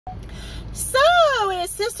So,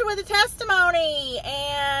 it's Sister with a Testimony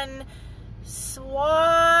and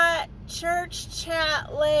SWAT-Church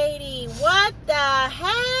chat lady. What the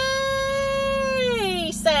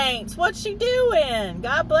hey, saints? What's she doing?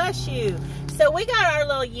 God bless you. So, we got our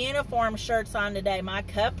little uniform shirts on today. My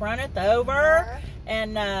cup runneth over.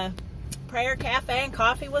 And prayer, cafe, and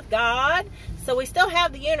coffee with God. So, we still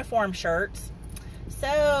have the uniform shirts.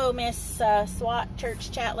 So, Miss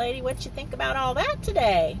SWAT-Church chat lady, what you think about all that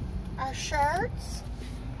today? Our shirts?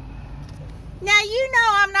 Now, you know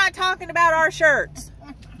I'm not talking about our shirts.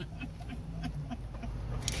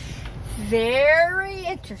 Very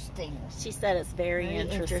interesting. She said it's very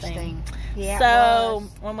interesting. Yeah, so,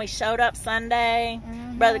 when we showed up Sunday,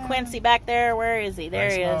 Brother Quincy back there, where is he? There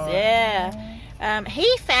he is. Yeah.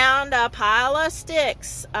 He found a pile of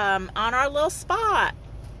sticks on our little spot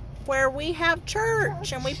where we have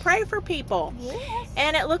church and we pray for people. Yes.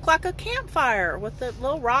 And it looked like a campfire with the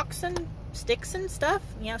little rocks and sticks and stuff.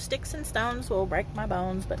 You know, sticks and stones will break my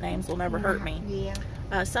bones, but names will never hurt me. Yeah.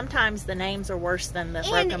 Sometimes the names are worse than the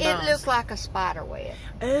broken bones. And it looked like a spider web.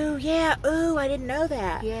 Oh, yeah. Oh, I didn't know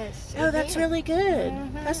that. Yes. Oh, that's really good.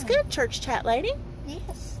 That's good, church chat lady.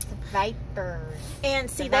 Yes. The vapors.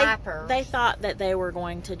 And see, they thought that they were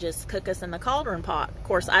going to just cook us in the cauldron pot. Of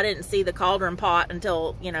course, I didn't see the cauldron pot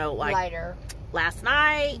until, you know, like later. Last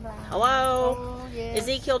night. Right. Hello. Oh, yes.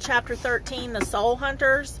 Ezekiel chapter 13, the soul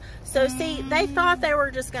hunters. So see, they thought they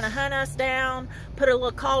were just going to hunt us down, put a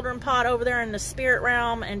little cauldron pot over there in the spirit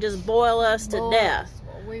realm, and just boil us to death.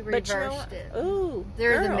 Well, we reversed it. Ooh,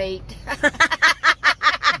 they're the meat.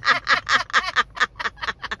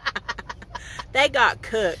 They got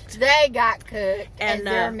cooked. They got cooked, and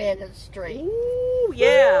their ministry. Ooh,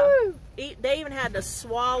 yeah. Woo. They even had to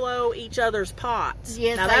swallow each other's pots.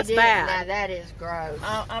 Yes, now that's did. bad. Now that is gross.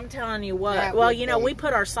 I'm telling you what. Well, you know, we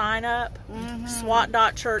put our sign up.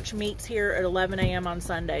 SWAT.Church meets here at 11 a.m. on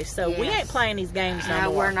Sunday, so we ain't playing these games no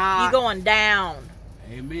more. We're not. You going down?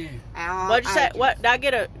 Amen. What'd you say? What? Did I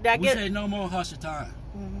get? We say no more hush time.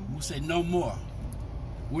 We say no more.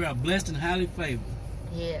 We are blessed and highly favored.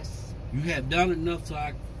 Yes. You have done enough to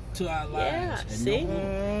our lives. Yeah. And See,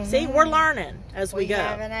 no see, we're learning as we go. We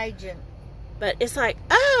have an agent. But it's like,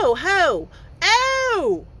 oh.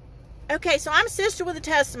 Okay, so I'm Sister with a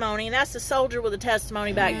Testimony, and that's the soldier with a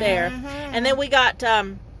testimony back there. And then we got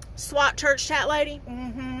SWAT-Church chat lady.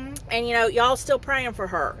 And, you know, y'all still praying for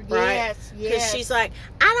her, right? Yes, yes. Because she's like,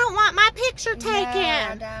 I don't want my picture taken. No,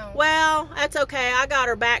 I don't. Well, that's okay. I got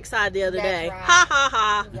her backside the other day. Right. Ha, ha,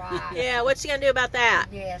 ha. Right. Yeah, what's she going to do about that?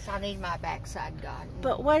 Yes, I need my backside God.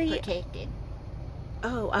 But what do you... Protected.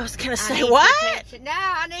 Oh, I was going to say, what? Protection. No,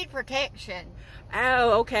 I need protection.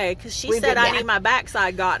 Oh, okay. Because she said I need my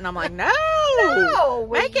backside got, and I'm like, no. No.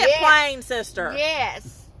 Make it plain, sister.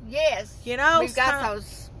 Yes. Yes. You know, we've got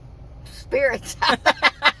those spirits.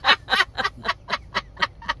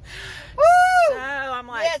 So I'm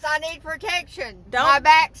like, yes, I need protection. Don't, my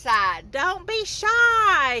backside. Don't be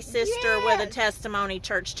shy, sister with a testimony,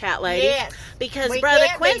 church chat lady. Yes. Because Brother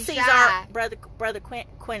Quincy's our brother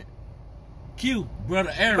Q,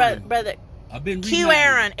 Brother Aaron. Brother I've been Q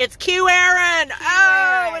Aaron. It's Q Aaron.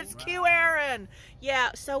 It's Q Aaron.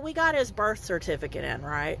 Yeah, so we got his birth certificate in,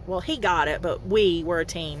 right? Well, he got it, but we were a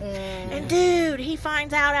team. And dude, he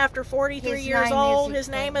finds out after 43 years old, his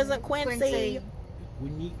name isn't Quincy.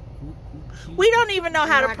 We don't even know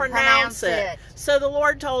how to pronounce it. So the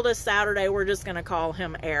Lord told us Saturday we're just going to call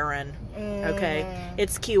him Aaron. Okay?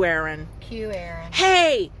 It's Q Aaron. Q Aaron.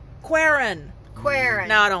 Hey, Quaren. Quaren.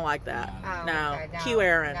 No, I don't like that. Oh, no. okay, no. Q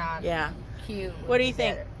Aaron. No, yeah. Q. What do you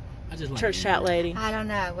think? I just like church chat lady. I don't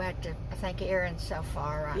know. We have to. I think Aaron's so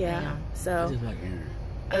far right now. So. I just like Aaron.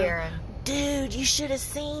 Aaron. Dude, you should have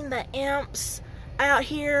seen the imps out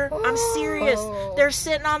here. I'm serious. They're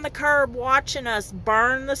sitting on the curb watching us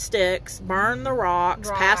burn the sticks, burn the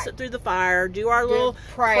rocks, pass it through the fire, do our little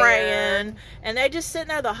praying, and they just sitting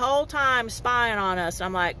there the whole time spying on us.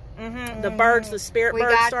 I'm like, the birds, the spirit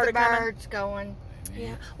birds started coming. We got the birds going.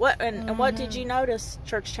 Yeah. What and what did you notice,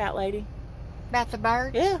 church chat lady? About the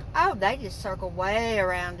birds? Yeah. Oh, they just circled way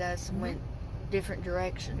around us and went different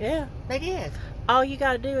directions. Yeah. They did. All you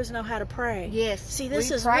got to do is know how to pray. Yes. See,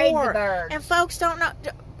 this is war. The birds. And folks don't know.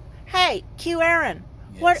 Hey, Q Aaron,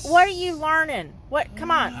 what are you learning? What? Come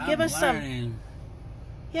on, give us some.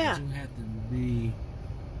 Yeah. You have to be.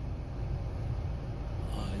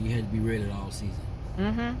 You had to be ready all season.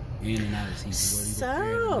 In and out of season.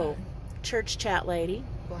 So, church chat lady.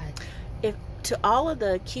 What? If to all of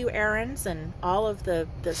the Q Aarons and all of the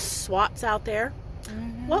SWATs out there,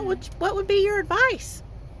 what would be your advice?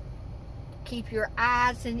 Keep your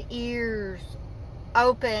eyes and ears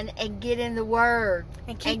open and get in the Word.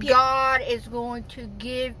 And God is going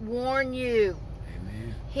to warn you.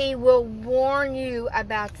 Amen. He will warn you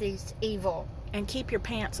about these evil. And keep your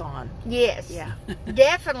pants on. Yes. Yeah.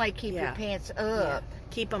 Definitely keep your pants up. Yeah.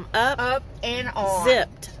 Keep them up. Up and on.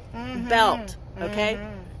 Zipped. Belt. Okay?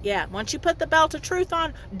 Yeah. Once you put the belt of truth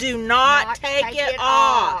on, do not take it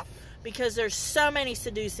off. Because there's so many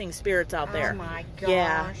seducing spirits out there. Oh my gosh.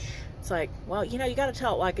 Yeah. It's like, well, you know, you got to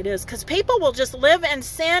tell it like it is. Because people will just live in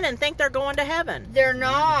sin and think they're going to heaven. They're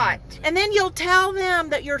not. And then you'll tell them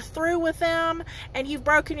that you're through with them and you've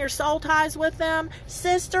broken your soul ties with them.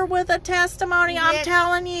 Sister with a testimony, yes, I'm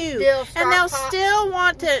telling you. And they'll still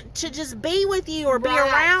want to just be with you or be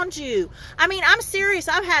around you. I mean, I'm serious.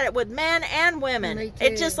 I've had it with men and women. Me too.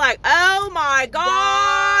 It's just like, oh my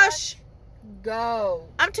gosh. Go.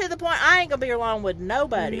 I'm to the point I ain't going to be alone with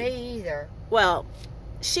nobody. Me either. Well,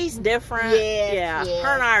 she's different. Yes, yeah.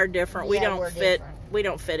 Her and I are different. Yeah, we don't fit. Different. We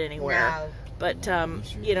don't fit anywhere. No. But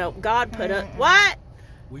you know, God put up what?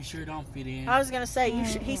 We sure don't fit in. I was gonna say you.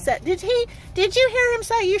 He said, did you hear him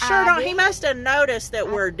say you sure don't? He must have noticed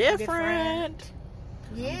that we're different.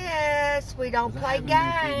 Yes, we don't play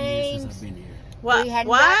games. What? I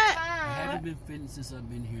haven't been fitting since I've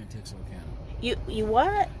been here in Texarkana. You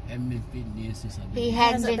what? Haven't been fitting in since I've been here. He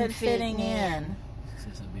hasn't been fitting in.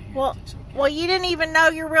 Since I've been here in Texarkana. Well, you didn't even know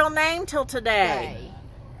your real name till today.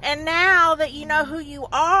 And now that you know who you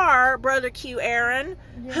are, Brother Q Aaron,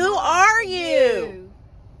 who are you?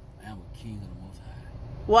 I am a king of the Most High.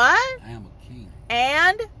 What? I am a king.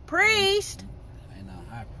 And priest. And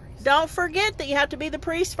a high priest. Don't forget that you have to be the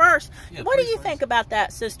priest first. Yeah, what do you think about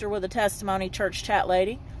that, sister with a testimony, church chat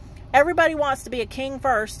lady? Everybody wants to be a king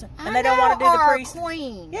first, and they don't want to do the priest.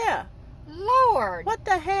 Queen. Yeah. Lord. What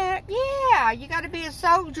the heck? Yeah, you got to be a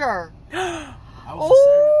soldier.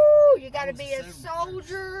 Oh, you got to be a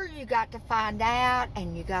soldier. You got to find out,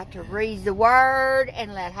 and you got to read the Word,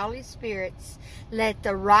 and let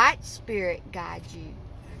the right Spirit guide you.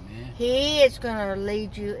 Amen. He is going to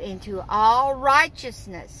lead you into all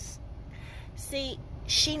righteousness. See,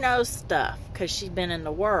 she knows stuff because she's been in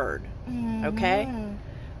the Word. Okay?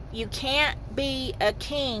 You can't be a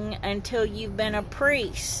king until you've been a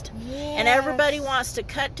priest. Yes. And everybody wants to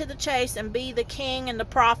cut to the chase and be the king and the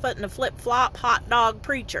prophet and the flip-flop hot dog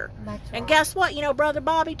preacher. That's and right. guess what? You know, Brother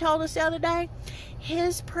Bobby told us the other day?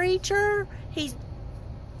 His preacher, he's...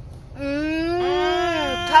 told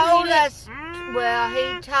us. Well,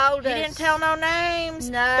 he told us. He didn't tell no names.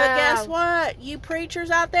 No. But guess what? You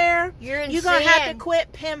preachers out there, you're going to have to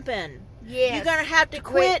quit pimping. Yes. You're going to have to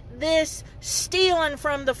quit this stealing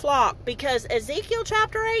from the flock, because Ezekiel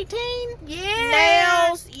chapter 18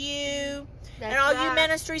 nails you. That's and all right. you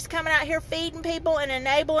ministries coming out here feeding people and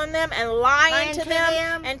enabling them and lying to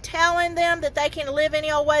them and telling them that they can live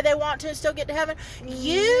any old way they want to and still get to heaven.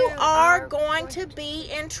 You are going to be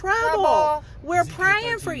in trouble. We're Ezekiel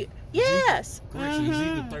praying 13. for you. Yes.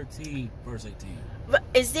 Ezekiel 13, verse 18. But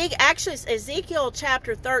Ezekiel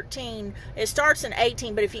chapter 13, it starts in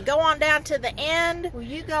 18, but if you go on down to the end,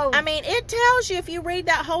 I mean, it tells you, if you read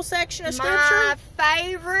that whole section of Scripture. My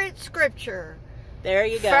favorite Scripture. There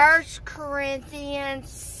you go. 1 Corinthians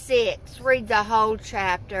 6. Read the whole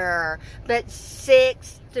chapter. But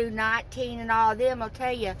 6 through 19 and all of them will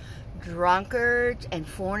tell you, drunkards and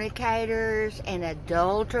fornicators and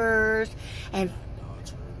adulterers and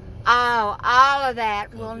all of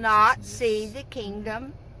that will not see the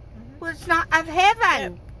kingdom was not of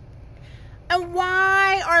heaven. And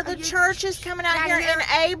why are the churches coming out here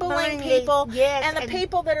enabling people? Yes, and the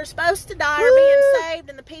people that are supposed to die are being saved,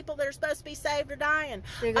 and the people that are supposed to be saved are dying.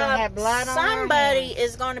 They're going to have blood on their Somebody hands.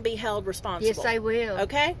 is going to be held responsible. Yes, they will.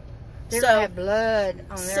 Okay? They're going to have blood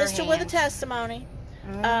on their sister hands. with a testimony.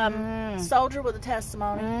 Soldier with a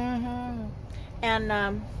testimony.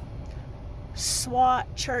 And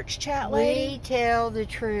SWAT-Church chat lady. We tell the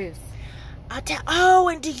truth.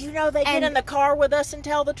 And do you know they get in the car with us and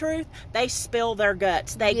tell the truth? They spill their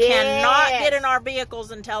guts. They cannot get in our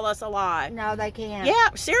vehicles and tell us a lie. No, they can't. Yeah,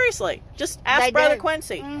 seriously. Just ask Brother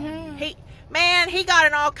Quincy. He got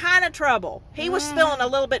in all kind of trouble. He was spilling a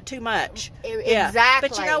little bit too much. Exactly.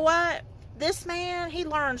 But you know what? This man, he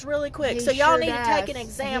learns really quick. So y'all need to take an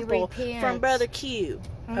example from Brother Q.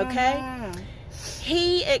 Okay?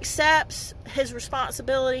 He accepts his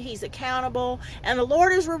responsibility. He's accountable, and the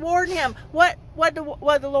Lord is rewarding him. What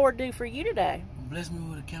the Lord do for you today? Bless me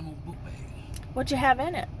with a camel book bag. What'd you have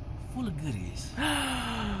in it? Full of goodies.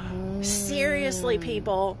 Seriously,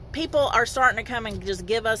 people are starting to come and just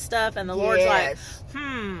give us stuff, and the Lord's like,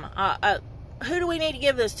 who do we need to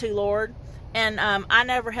give this to, Lord? And I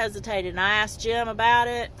never hesitated. And I asked Jim about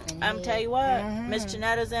it. I'm tell you what, Miss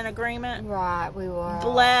Janetta's in agreement. Right, we were.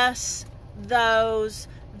 Bless those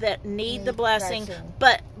that need the blessing,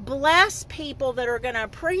 but bless people that are going to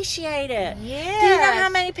appreciate it. Yeah. Do you know how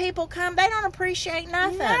many people come? They don't appreciate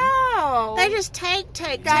nothing. No. They just take.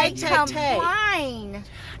 Complain.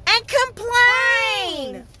 And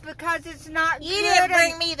complain. Because it's not You good. didn't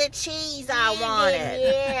bring me the cheese I wanted.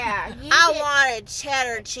 Yeah. I wanted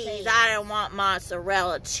cheddar cheese. I didn't want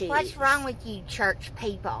mozzarella cheese. What's wrong with you church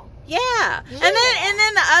people? Yeah. And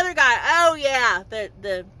then the other guy, oh yeah,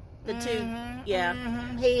 the two, yeah.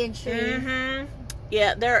 He and she.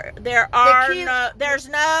 Yeah, there's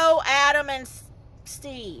no Adam and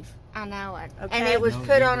Steve. I know it. Okay. And it was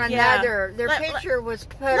put on another, their picture was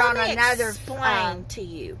put on another. Explain to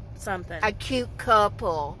you something. A cute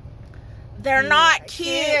couple. They're not cute.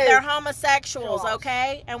 They're homosexuals,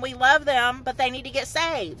 okay? And we love them, but they need to get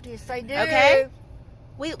saved. Yes, they do. Okay?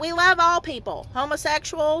 We love all people.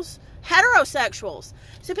 Homosexuals, heterosexuals.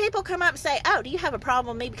 So people come up and say, oh, do you have a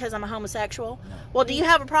problem with me because I'm a homosexual? No. Well, do you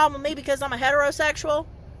have a problem with me because I'm a heterosexual?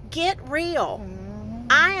 Get real.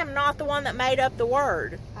 I am not the one that made up the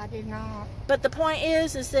word. I did not. But the point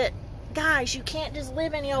is that, guys, you can't just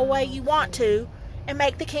live any old way you want to and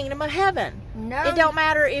make the kingdom of heaven. No. It don't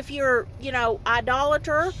matter if you're,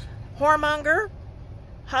 idolater, whoremonger,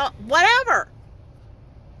 whatever.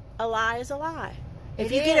 A lie is a lie.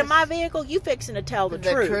 If you get in my vehicle, you fixing to tell the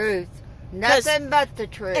truth. The truth. Nothing but the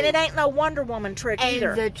truth. And it ain't no Wonder Woman trick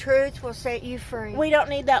either. And the truth will set you free. We don't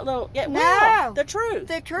need that little... the truth.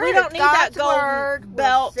 The truth. We don't need God's that golden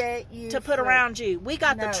belt to put around you. We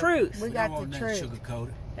got the truth. We got the truth.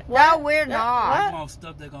 Sugar-coated. No, we're not. What?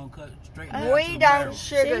 Stuff they're gonna cut straight we don't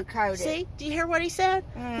sugarcoat it. See? Do you hear what he said?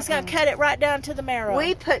 He's going to cut it right down to the marrow.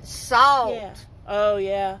 We put salt. Yeah. Oh,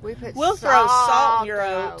 yeah. We'll throw salt in your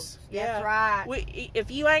oats. That's right. If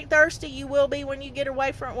you ain't thirsty, you will be when you get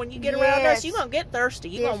around us. You're going to get thirsty.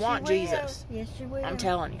 You're going to want Jesus. Yes, you will. I'm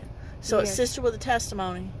telling you. So it's Sister with a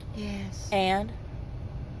Testimony. Yes. And,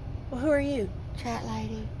 who are you? Chat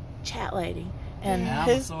lady. Chat lady. And I'm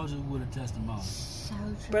a soldier with a testimony.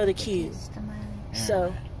 Brother Q.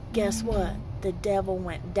 So, guess what? The devil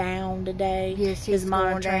went down today. Yes, his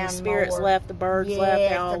monitoring spirits left, the birds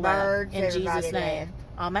left, all the birds, in Jesus' name. Left.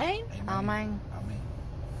 Amen. Amen.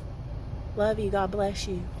 Love you. God bless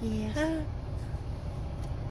you. Yes.